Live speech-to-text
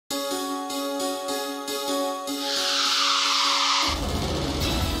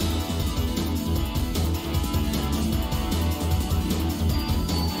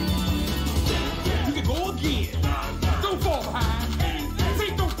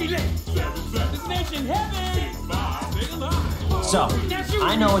So,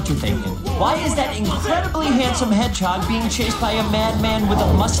 I know what you're thinking. Why is that incredibly handsome hedgehog being chased by a madman with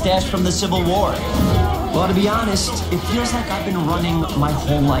a mustache from the Civil War? Well, to be honest, it feels like I've been running my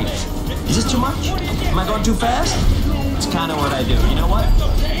whole life. Is this too much? Am I going too fast? It's kind of what I do. You know what?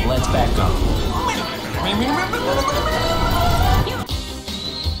 Let's back up.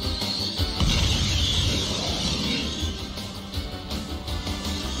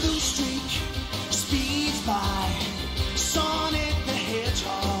 Blue streak speeds by. Sonic the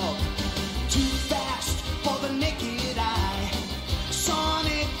Hedgehog, too fast for the naked eye.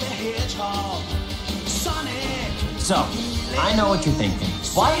 Sonic the Hedgehog, Sonic. So, I know what you're thinking.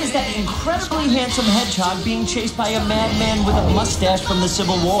 Why is that incredibly handsome hedgehog being chased by a madman with a mustache from the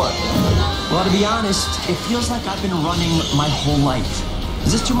Civil War? Well, to be honest, it feels like I've been running my whole life.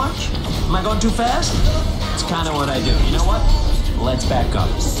 Is this too much? Am I going too fast? It's kind of what I do. You know what? Let's back up.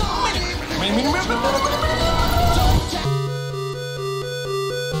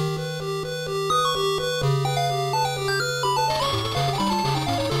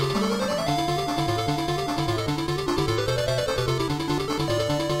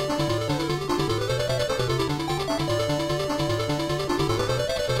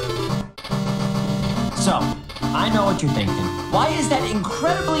 So, I know what you're thinking. Why is that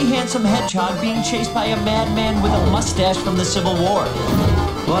incredibly handsome hedgehog being chased by a madman with a mustache from the Civil War?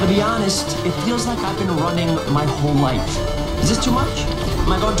 Well, to be honest, it feels like I've been running my whole life. Is this too much?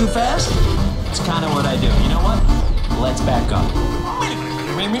 Am I going too fast? It's kind of what I do. You know what? Let's back up.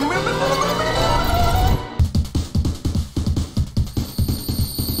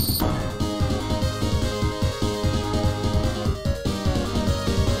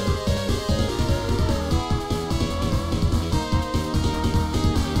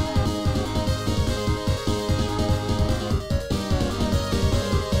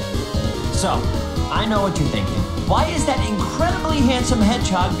 So, I know what you're thinking. Why is that incredibly handsome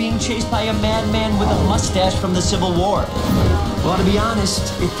hedgehog being chased by a madman with a mustache from the Civil War? Well, to be honest,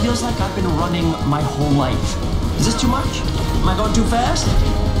 it feels like I've been running my whole life. Is this too much? Am I going too fast?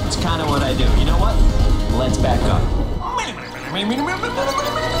 It's kind of what I do. You know what? Let's back up.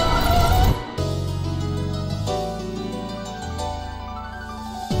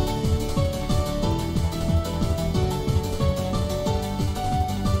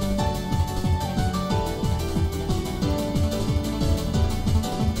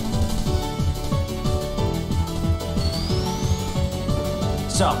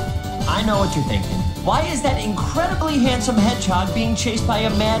 So, I know what you're thinking. Why is that incredibly handsome hedgehog being chased by a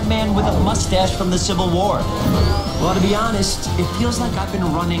madman with a mustache from the Civil War? Well, to be honest, it feels like I've been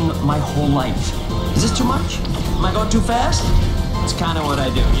running my whole life. Is this too much? Am I going too fast? It's kind of what I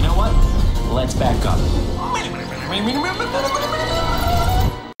do. You know what? Let's back up.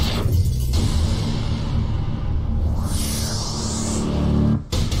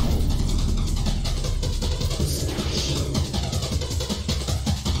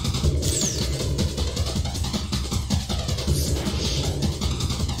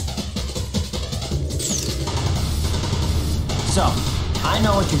 So, I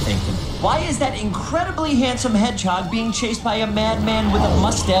know what you're thinking. Why is that incredibly handsome hedgehog being chased by a madman with a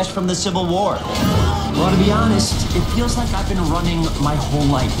mustache from the Civil War? Well, to be honest, it feels like I've been running my whole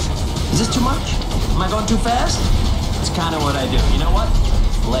life. Is this too much? Am I going too fast? It's kind of what I do. You know what?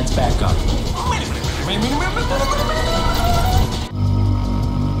 Let's back up.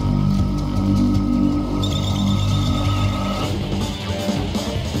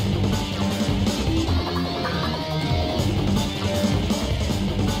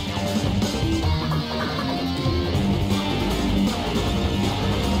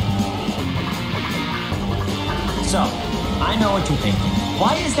 So, I know what you're thinking.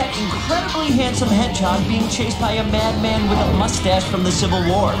 Why is that incredibly handsome hedgehog being chased by a madman with a mustache from the Civil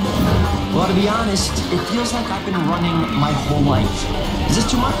War? Well, to be honest, it feels like I've been running my whole life. Is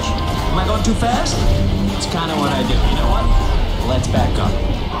this too much? Am I going too fast? It's kind of what I do. You know what? Let's back up.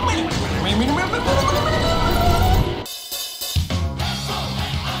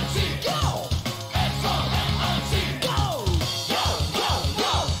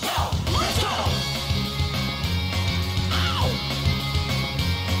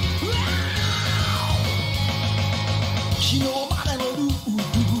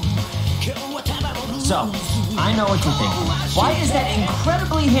 So, I know what you're thinking. Why is that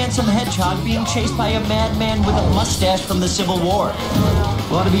incredibly handsome hedgehog being chased by a madman with a mustache from the Civil War?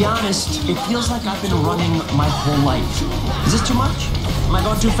 Well, to be honest, it feels like I've been running my whole life. Is this too much? Am I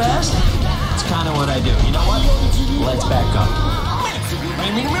going too fast? It's kind of what I do. You know what? Let's back up.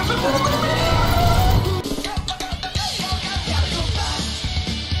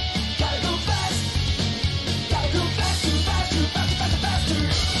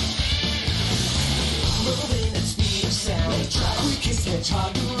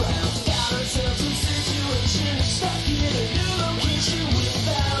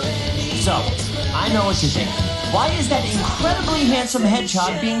 So, I know what you're thinking. Why is that incredibly handsome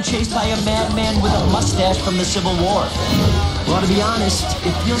hedgehog being chased by a madman with a mustache from the Civil War? Well, to be honest,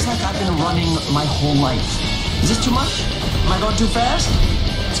 it feels like I've been running my whole life. Is this too much? Am I going too fast?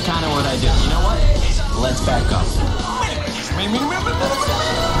 It's kind of what I do. You know what? Let's back up.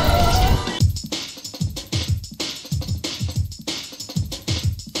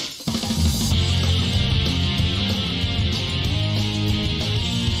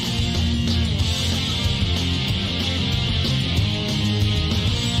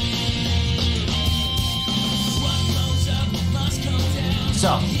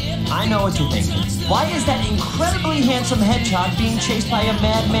 So, I know what you're thinking. Why is that incredibly handsome hedgehog being chased by a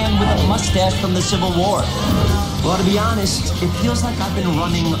madman with a mustache from the Civil War? Well, to be honest, it feels like I've been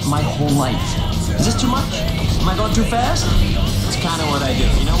running my whole life. Is this too much? Am I going too fast? It's kind of what I do.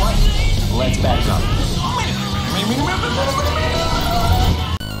 You know what? Let's back up.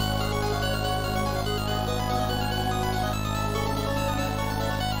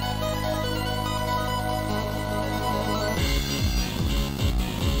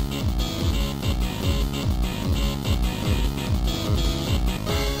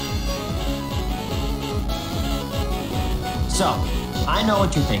 So, I know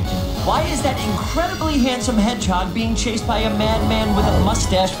what you're thinking. Why is that incredibly handsome hedgehog being chased by a madman with a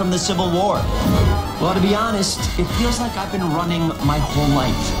mustache from the Civil War? Well, to be honest, it feels like I've been running my whole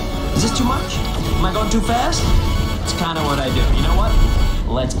life. Is this too much? Am I going too fast? It's kind of what I do. You know what?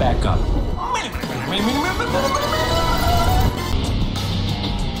 Let's back up.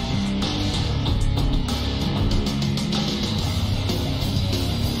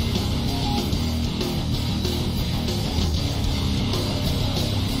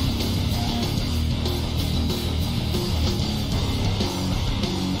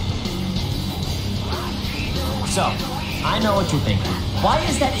 So, I know what you're thinking. Why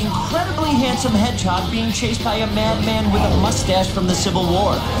is that incredibly handsome hedgehog being chased by a madman with a mustache from the Civil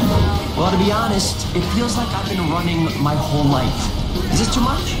War? Well, to be honest, it feels like I've been running my whole life. Is this too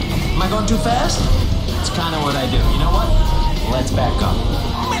much? Am I going too fast? It's kind of what I do. You know what? Let's back up.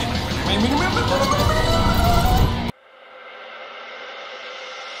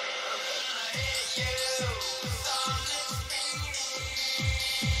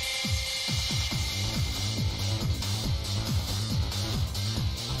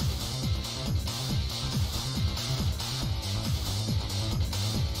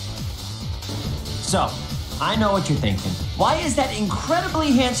 So, I know what you're thinking. Why is that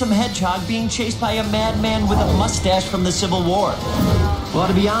incredibly handsome hedgehog being chased by a madman with a mustache from the Civil War? Well,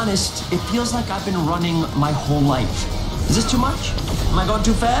 to be honest, it feels like I've been running my whole life. Is this too much? Am I going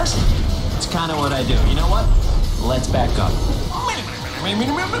too fast? It's kind of what I do. You know what? Let's back up.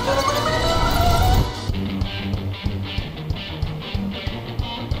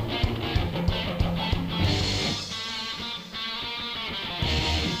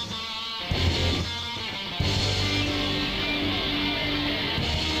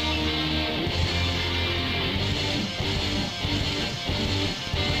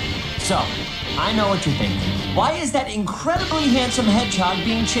 So, I know what you're thinking. Why is that incredibly handsome hedgehog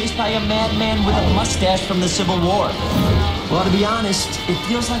being chased by a madman with a mustache from the Civil War? Well, to be honest, it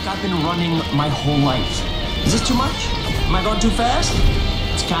feels like I've been running my whole life. Is this too much? Am I going too fast?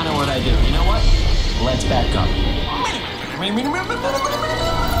 It's kind of what I do. You know what? Let's back up.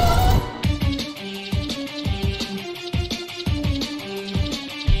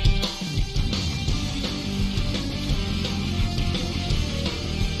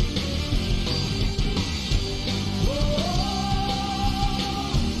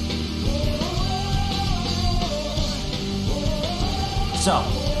 So,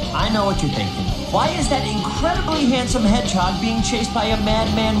 I know what you're thinking. Why is that incredibly handsome hedgehog being chased by a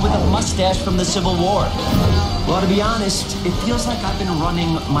madman with a mustache from the Civil War? Well, to be honest, it feels like I've been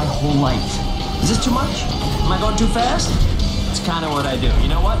running my whole life. Is this too much? Am I going too fast? It's kind of what I do. You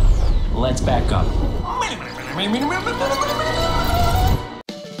know what? Let's back up.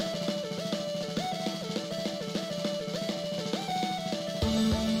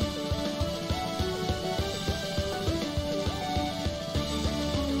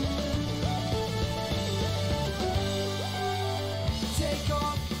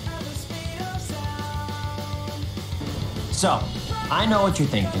 So, I know what you're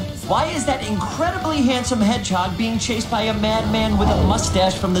thinking. Why is that incredibly handsome hedgehog being chased by a madman with a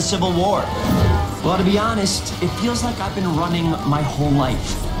mustache from the Civil War? Well, to be honest, it feels like I've been running my whole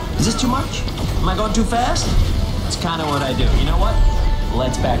life. Is this too much? Am I going too fast? It's kind of what I do. You know what?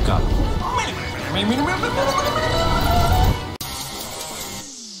 Let's back up.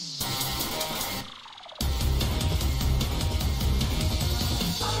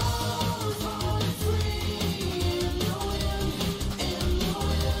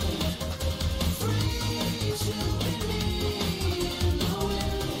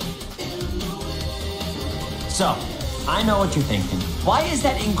 So, I know what you're thinking. Why is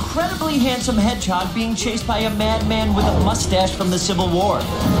that incredibly handsome hedgehog being chased by a madman with a mustache from the Civil War?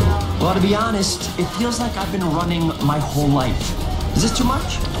 Well, to be honest, it feels like I've been running my whole life. Is this too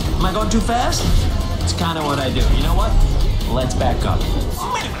much? Am I going too fast? It's kind of what I do. You know what? Let's back up.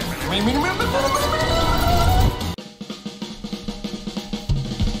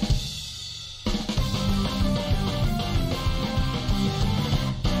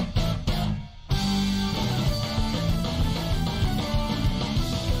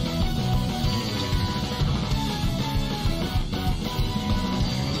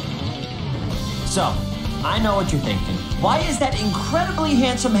 So, I know what you're thinking. Why is that incredibly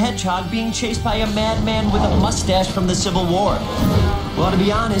handsome hedgehog being chased by a madman with a mustache from the Civil War? Well, to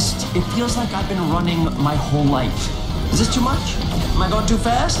be honest, it feels like I've been running my whole life. Is this too much? Am I going too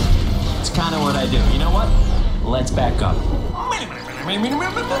fast? It's kind of what I do. You know what? Let's back up.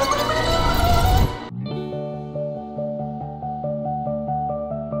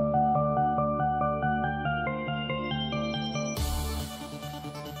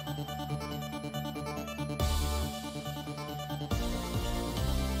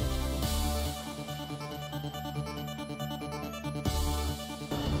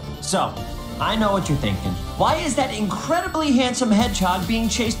 So, I know what you're thinking. Why is that incredibly handsome hedgehog being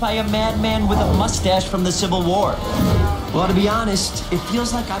chased by a madman with a mustache from the Civil War? Well, to be honest, it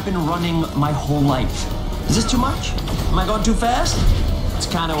feels like I've been running my whole life. Is this too much? Am I going too fast? It's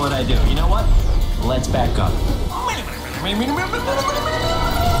kind of what I do. You know what? Let's back up.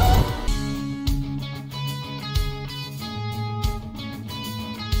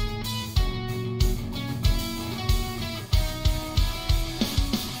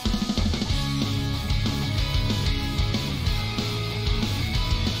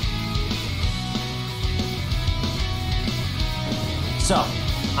 So,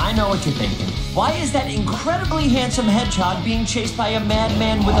 I know what you're thinking. Why is that incredibly handsome hedgehog being chased by a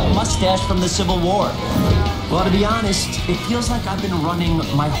madman with a mustache from the Civil War? Well, to be honest, it feels like I've been running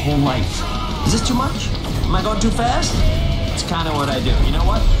my whole life. Is this too much? Am I going too fast? It's kind of what I do. You know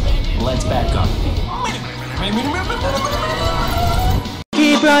what? Let's back up.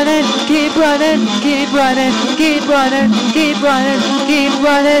 Keep running, keep running, keep running, keep running, keep running, keep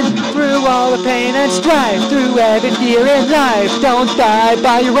running through all the pain and strife, through every fear in life. Don't die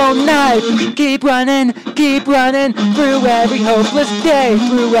by your own knife. Keep running through every hopeless day,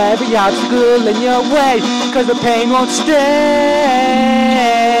 through every obstacle in your way, 'cause the pain won't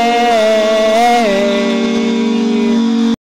stay.